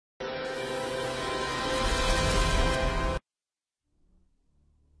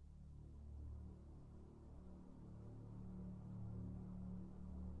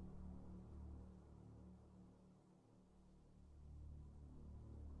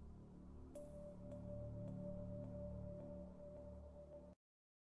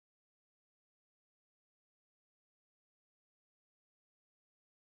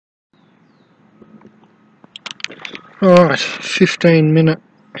Alright, 15-minute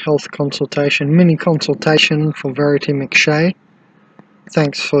health consultation, mini consultation for Verity Mcshea.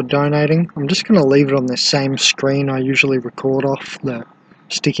 Thanks for donating. I'm just going to leave it on the same screen I usually record off, the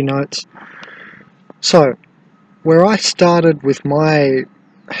sticky notes. So, where I started with my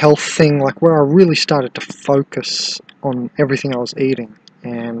health thing, like where I really started to focus on everything I was eating,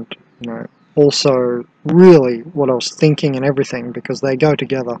 and also really what I was thinking and everything, because they go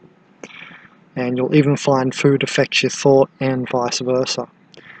together. And you'll even find food affects your thought and vice versa.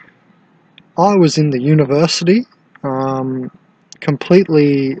 I was in the university,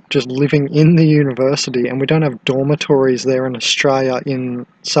 completely just living in the university, and we don't have dormitories there in Australia in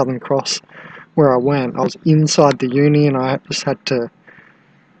Southern Cross where I went. I was inside the uni and I just had to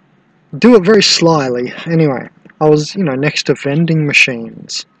do it very slyly. Anyway, I was, next to vending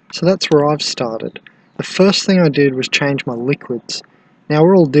machines, so that's where I've started. The first thing I did was change my liquids. Now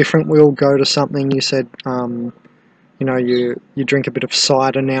we're all different, we all go to something. You said, you drink a bit of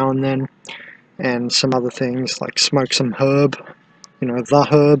cider now and then, and some other things, like smoke some herb, the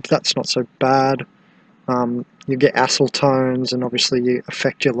herb, that's not so bad. You get acetyltones, and obviously you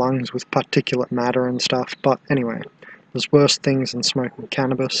affect your lungs with particulate matter and stuff, but anyway, there's worse things than smoking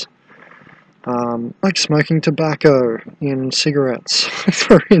cannabis. Like smoking tobacco in cigarettes,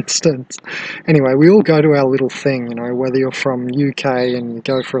 for instance. Anyway, we all go to our little thing, whether you're from UK and you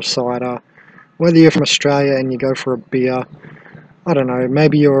go for a cider, whether you're from Australia and you go for a beer, I don't know,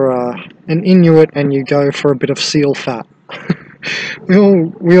 maybe you're an Inuit and you go for a bit of seal fat.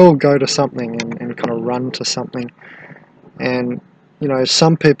 we all go to something and kind of run to something. And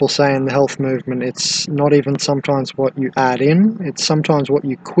some people say in the health movement, it's not even sometimes what you add in, it's sometimes what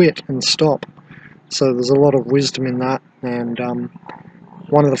you quit and stop. So there's a lot of wisdom in that, and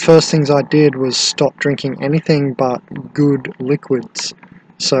one of the first things I did was stop drinking anything but good liquids.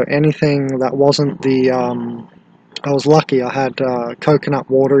 So anything that wasn't the, I was lucky, I had coconut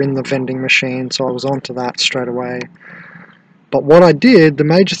water in the vending machine, so I was onto that straight away. But what I did, the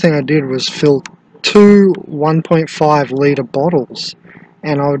major thing I did was fill 2 1.5 litre bottles,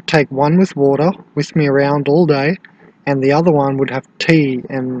 and I would take one with water with me around all day, and the other one would have tea,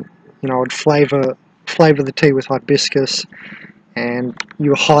 and I would flavour the tea with hibiscus, and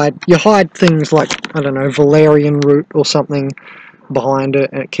you hide things like, I don't know, valerian root or something behind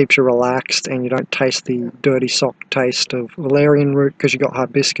it, and it keeps you relaxed, and you don't taste the dirty sock taste of valerian root because you got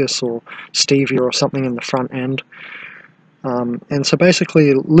hibiscus or stevia or something in the front end. And so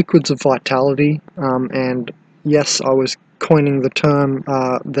basically liquids of vitality, and yes, I was coining the term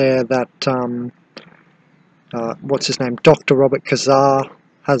there that what's his name, Dr. Robert Kazar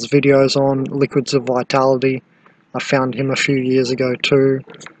has videos on liquids of vitality. I found him a few years ago too,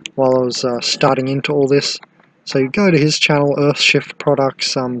 while I was starting into all this. So you go to his channel, Earthshift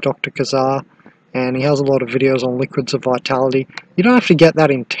Products, Dr. Kazar, and he has a lot of videos on liquids of vitality. You don't have to get that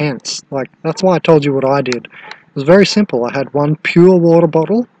intense. Like, that's why I told you what I did. It was very simple. I had one pure water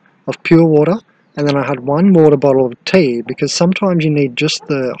bottle of pure water, and then I had one water bottle of tea, because sometimes you need just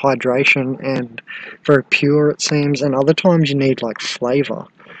the hydration and very pure, it seems, and other times you need like flavour.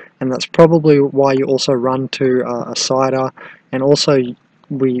 And that's probably why you also run to a cider, and also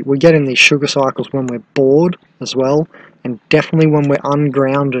we get in these sugar cycles when we're bored as well, and definitely when we're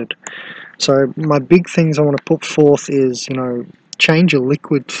ungrounded. So my big things I want to put forth is, change your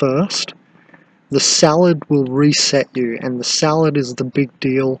liquid first. The salad will reset you, and the salad is the big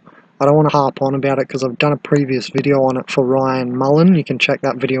deal. I don't want to harp on about it because I've done a previous video on it for Ryan Mullen. You can check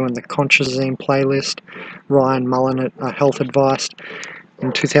that video in the CONSULTATION playlist. Ryan Mullen at Health Advice.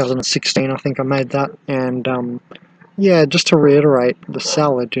 In 2016 I think I made that. And yeah, just to reiterate, the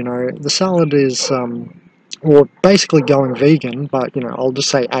salad, the salad is, or basically going vegan, but I'll just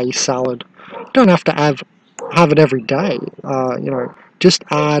say a salad. You don't have to have it every day, just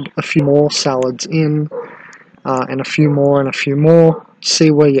add a few more salads in, and a few more and a few more, see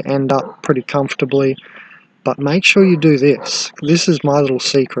where you end up pretty comfortably. But make sure you do this. This is my little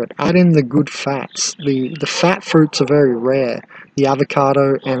secret. Add in the good fats. The fat fruits are very rare. The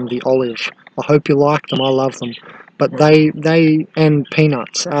avocado and the olive. I hope you like them. I love them. But they and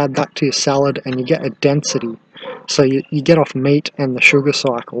peanuts. Add that to your salad and you get a density. So you get off meat and the sugar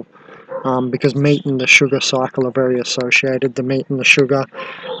cycle. Because meat and the sugar cycle are very associated. The meat and the sugar.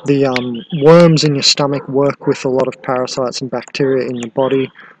 The worms in your stomach work with a lot of parasites and bacteria in your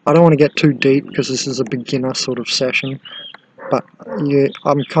body. I don't want to get too deep because this is a beginner sort of session, but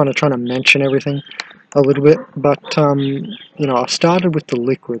I'm kind of trying to mention everything a little bit. But I started with the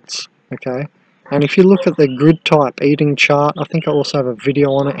liquids, okay? And if you look at the grid type eating chart, I think I also have a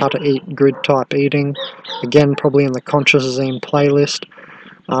video on it, how to eat grid type eating, again probably in the consciousazine playlist.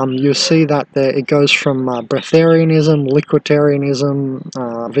 you'll see that it goes from breatharianism, liquidarianism,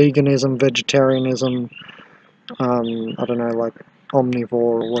 veganism, vegetarianism, I don't know, like omnivore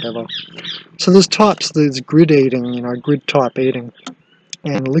or whatever. So there's types, there's grid eating, you know, grid type eating.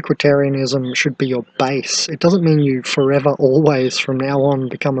 And liquidarianism should be your base. It doesn't mean you forever, always, from now on,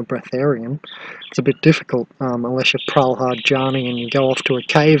 become a breatharian. It's a bit difficult, unless you're Prahlad Jani and you go off to a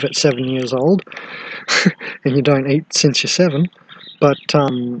cave at 7 years old, and you don't eat since you're 7. But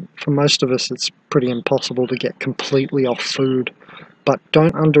for most of us, it's pretty impossible to get completely off food. But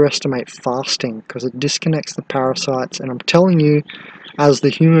don't underestimate fasting, because it disconnects the parasites, and I'm telling you, as the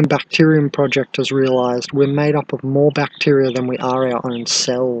Human Bacterium Project has realised, we're made up of more bacteria than we are our own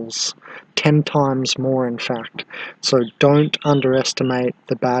cells. 10 times more, in fact. So don't underestimate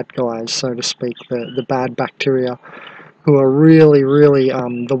the bad guys, so to speak, the bad bacteria, who are really, really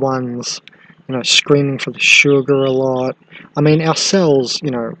the ones, you know, screaming for the sugar a lot. I mean, our cells,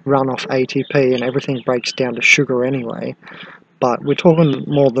 you know, run off ATP and everything breaks down to sugar anyway, but we're talking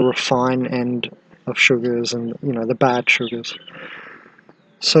more the refined end of sugars and, you know, the bad sugars.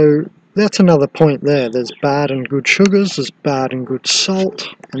 So that's another point there. There's bad and good sugars, there's bad and good salt,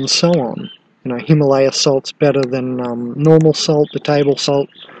 and so on. You know, Himalaya salt's better than normal salt, the table salt,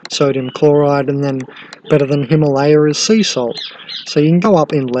 sodium chloride, and then better than Himalaya is sea salt. So you can go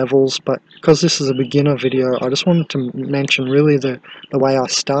up in levels, but because this is a beginner video, I just wanted to mention really the way I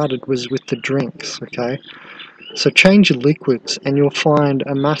started was with the drinks, okay? So change your liquids and you'll find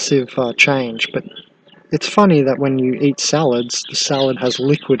a massive change. But it's funny that when you eat salads, the salad has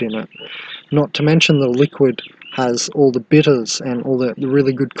liquid in it. Not to mention the liquid has all the bitters and all the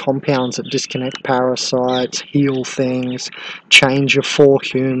really good compounds that disconnect parasites, heal things, change your 4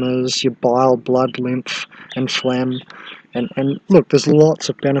 humours, your bile, blood, lymph and phlegm. And look, there's lots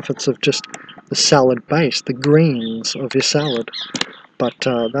of benefits of just the salad base, the greens of your salad. But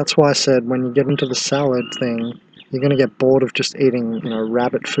that's why I said when you get into the salad thing, you're going to get bored of just eating, you know,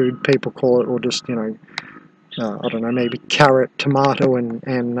 rabbit food, people call it, or just, you know, I don't know, maybe carrot, tomato,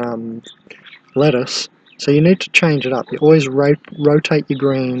 and lettuce. So you need to change it up. You always rotate your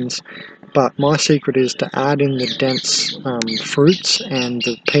greens, but my secret is to add in the dense fruits and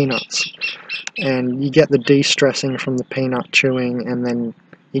the peanuts. And you get the de-stressing from the peanut chewing, and then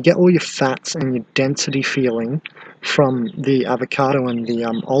you get all your fats and your density feeling from the avocado and the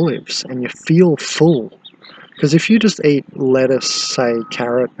olives, and you feel full. Because if you just eat lettuce, say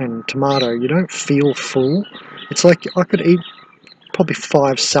carrot and tomato, you don't feel full. It's like I could eat probably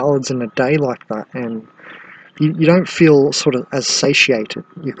 5 salads in a day like that, and you don't feel sort of as satiated,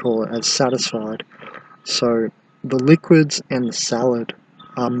 you call it, as satisfied. So the liquids and the salad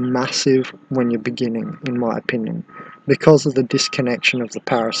are massive when you're beginning, in my opinion, because of the disconnection of the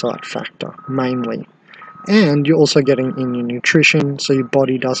parasite factor, mainly. And you're also getting in your nutrition, so your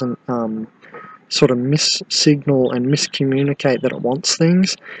body doesn't sort of missignal and miscommunicate that it wants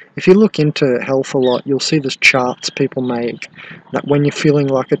things. If you look into health a lot, you'll see there's charts people make that when you're feeling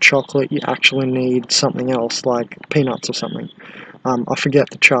like a chocolate, you actually need something else, like peanuts or something. I forget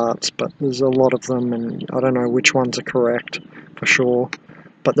the charts, but there's a lot of them, and I don't know which ones are correct for sure.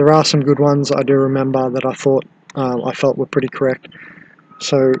 But there are some good ones I do remember that I felt were pretty correct.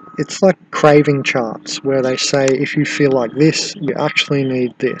 So it's like craving charts, where they say if you feel like this, you actually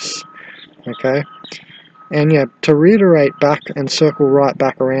need this. Okay, and yeah, to reiterate back and circle right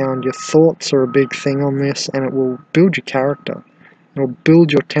back around, your thoughts are a big thing on this, and it will build your character. It will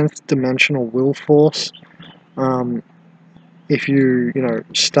build your 10th dimensional will force. If you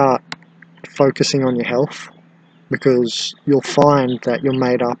start focusing on your health, because you'll find that you're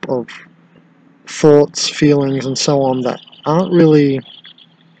made up of thoughts, feelings, and so on that aren't really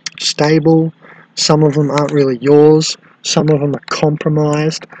stable. Some of them aren't really yours. Some of them are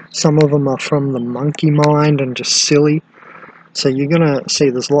compromised. Some of them are from the monkey mind and just silly. So you're gonna see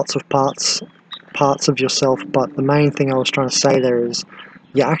there's lots of parts of yourself, but the main thing I was trying to say there is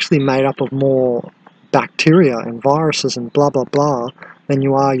you're actually made up of more bacteria and viruses and blah blah blah than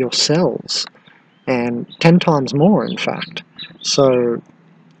you are your cells, and 10 times more in fact. So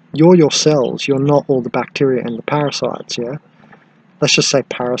you're your cells, you're not all the bacteria and the parasites, yeah? Let's just say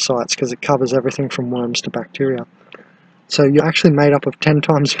parasites because it covers everything from worms to bacteria. So you're actually made up of 10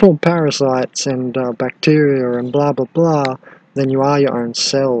 times more parasites and bacteria and blah blah blah than you are your own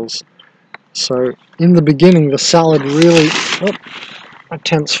cells. So in the beginning, the salad really... Oh, my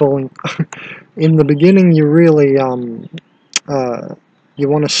tent's falling. In the beginning, you really you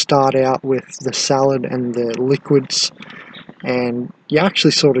want to start out with the salad and the liquids, and you're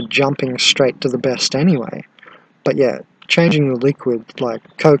actually sort of jumping straight to the best anyway. But yeah, changing the liquid, like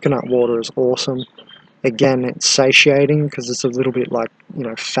coconut water is awesome. Again, it's satiating because it's a little bit like,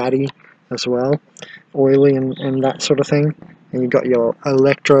 fatty as well, oily and that sort of thing. And you've got your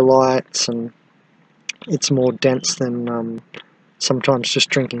electrolytes, and it's more dense than sometimes just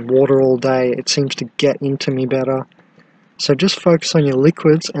drinking water all day. It seems to get into me better. So just focus on your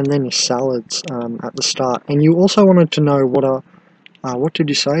liquids and then your salads at the start. And you also wanted to know what did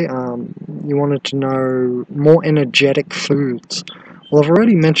you say? You wanted to know more energetic foods. Well, I've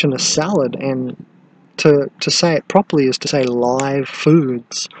already mentioned a salad, and to say it properly is to say live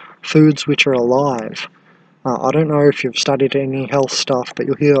foods, foods which are alive. I don't know if you've studied any health stuff, but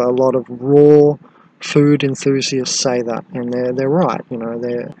you'll hear a lot of raw food enthusiasts say that, and they're right.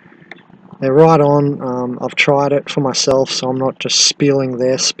 They're right on. I've tried it for myself, so I'm not just spieling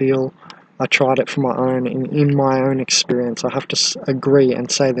their spiel. I tried it for my own, in my own experience. I have to agree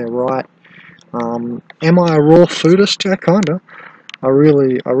and say they're right. Am I a raw foodist? Yeah, kinda. I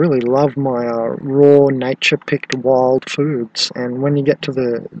really love my raw, nature-picked wild foods. And when you get to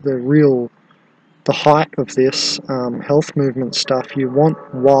the height of this health movement stuff, you want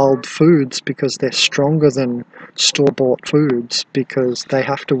wild foods because they're stronger than store-bought foods, because they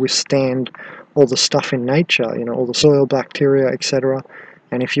have to withstand all the stuff in nature, all the soil bacteria, etc.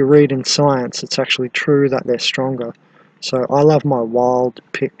 And if you read in science, it's actually true that they're stronger. So I love my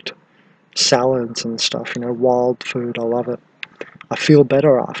wild-picked salads and stuff, wild food. I love it. I feel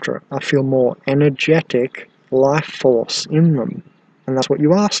better after it. I feel more energetic life force in them. And that's what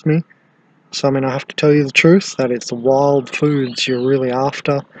you asked me. So I have to tell you the truth, that it's the wild foods you're really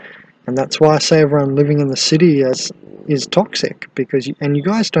after. And that's why I say everyone living in the city is toxic, because and you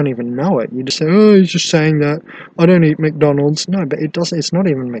guys don't even know it. You just say, oh, he's just saying that, I don't eat McDonald's. No, but it's not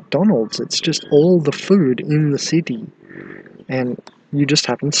even McDonald's, it's just all the food in the city. And you just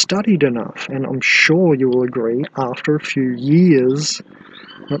haven't studied enough. And I'm sure you will agree, after a few years,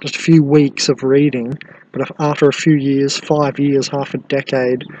 not just a few weeks of reading, but after a few years, 5 years, half a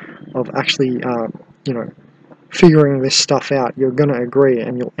decade of actually, figuring this stuff out, you're going to agree,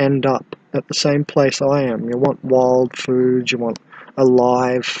 and you'll end up at the same place I am. You want wild foods, you want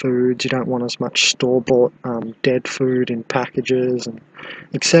alive foods, you don't want as much store-bought dead food in packages, and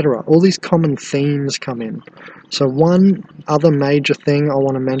etc. All these common themes come in. So one other major thing I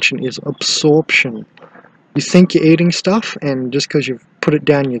want to mention is absorption. You think you're eating stuff, and just because you've put it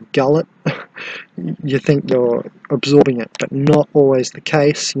down your gullet, you think you're absorbing it, but not always the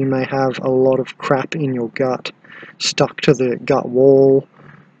case. You may have a lot of crap in your gut, stuck to the gut wall,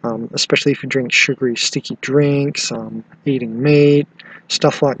 especially if you drink sugary, sticky drinks, eating meat,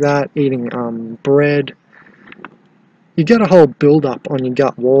 stuff like that, eating bread. You get a whole build-up on your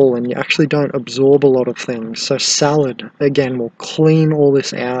gut wall, and you actually don't absorb a lot of things. So salad, again, will clean all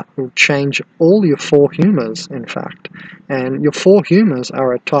this out, will change all your four humours, in fact. And your four humours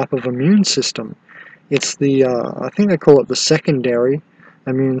are a type of immune system. It's the, I think they call it the secondary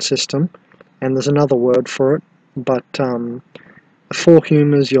immune system, and there's another word for it, but the four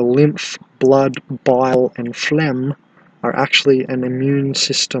humours, your lymph, blood, bile, and phlegm, are actually an immune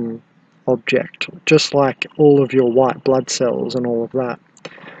system object, just like all of your white blood cells and all of that.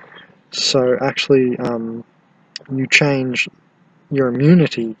 So actually, you change your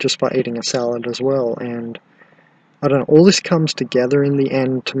immunity just by eating a salad as well. And I don't know, all this comes together in the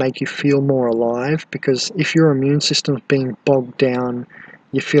end to make you feel more alive, because if your immune system's being bogged down,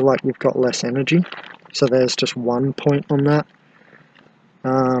 you feel like you've got less energy. So there's just one point on that.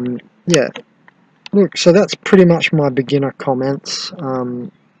 Yeah, look, so that's pretty much my beginner comments.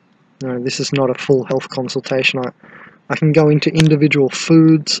 This is not a full health consultation. I can go into individual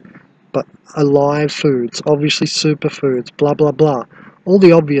foods, but alive foods, obviously superfoods, blah blah blah, all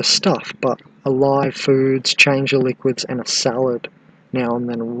the obvious stuff, but alive foods, change your liquids, and a salad now and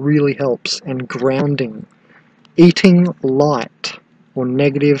then really helps. And grounding, eating light, or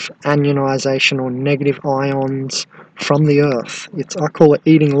negative anionization, or negative ions from the earth. I call it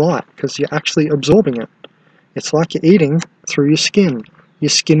eating light, because you're actually absorbing it. It's like you're eating through your skin. Your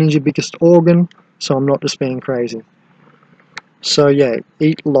skin is your biggest organ, so I'm not just being crazy. So yeah,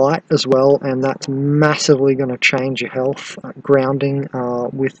 eat light as well, and that's massively going to change your health. Grounding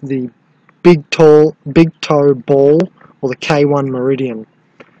with the big toe ball, or the K1 meridian.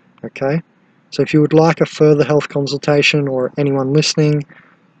 Okay, so if you would like a further health consultation, or anyone listening,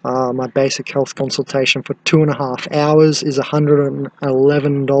 my basic health consultation for 2.5 hours is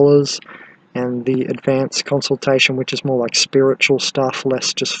 $111. And the advanced consultation, which is more like spiritual stuff,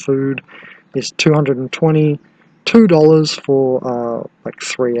 less just food, is $222 for like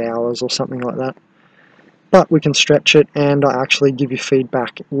 3 hours or something like that. But we can stretch it, and I actually give you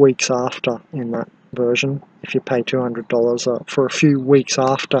feedback weeks after in that. version if you pay $200 for a few weeks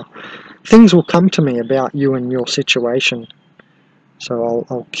after. Things will come to me about you and your situation, so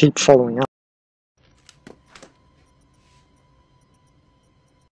I'll keep following up.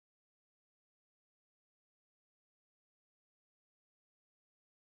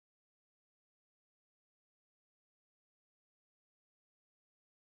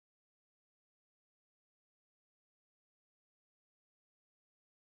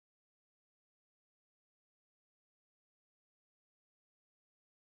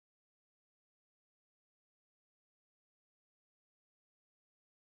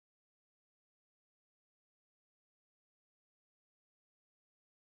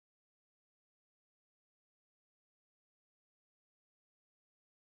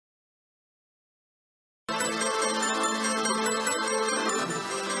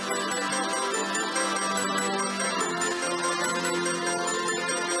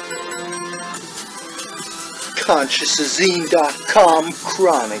 consciousazine.com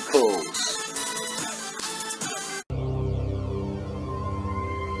Chronicle.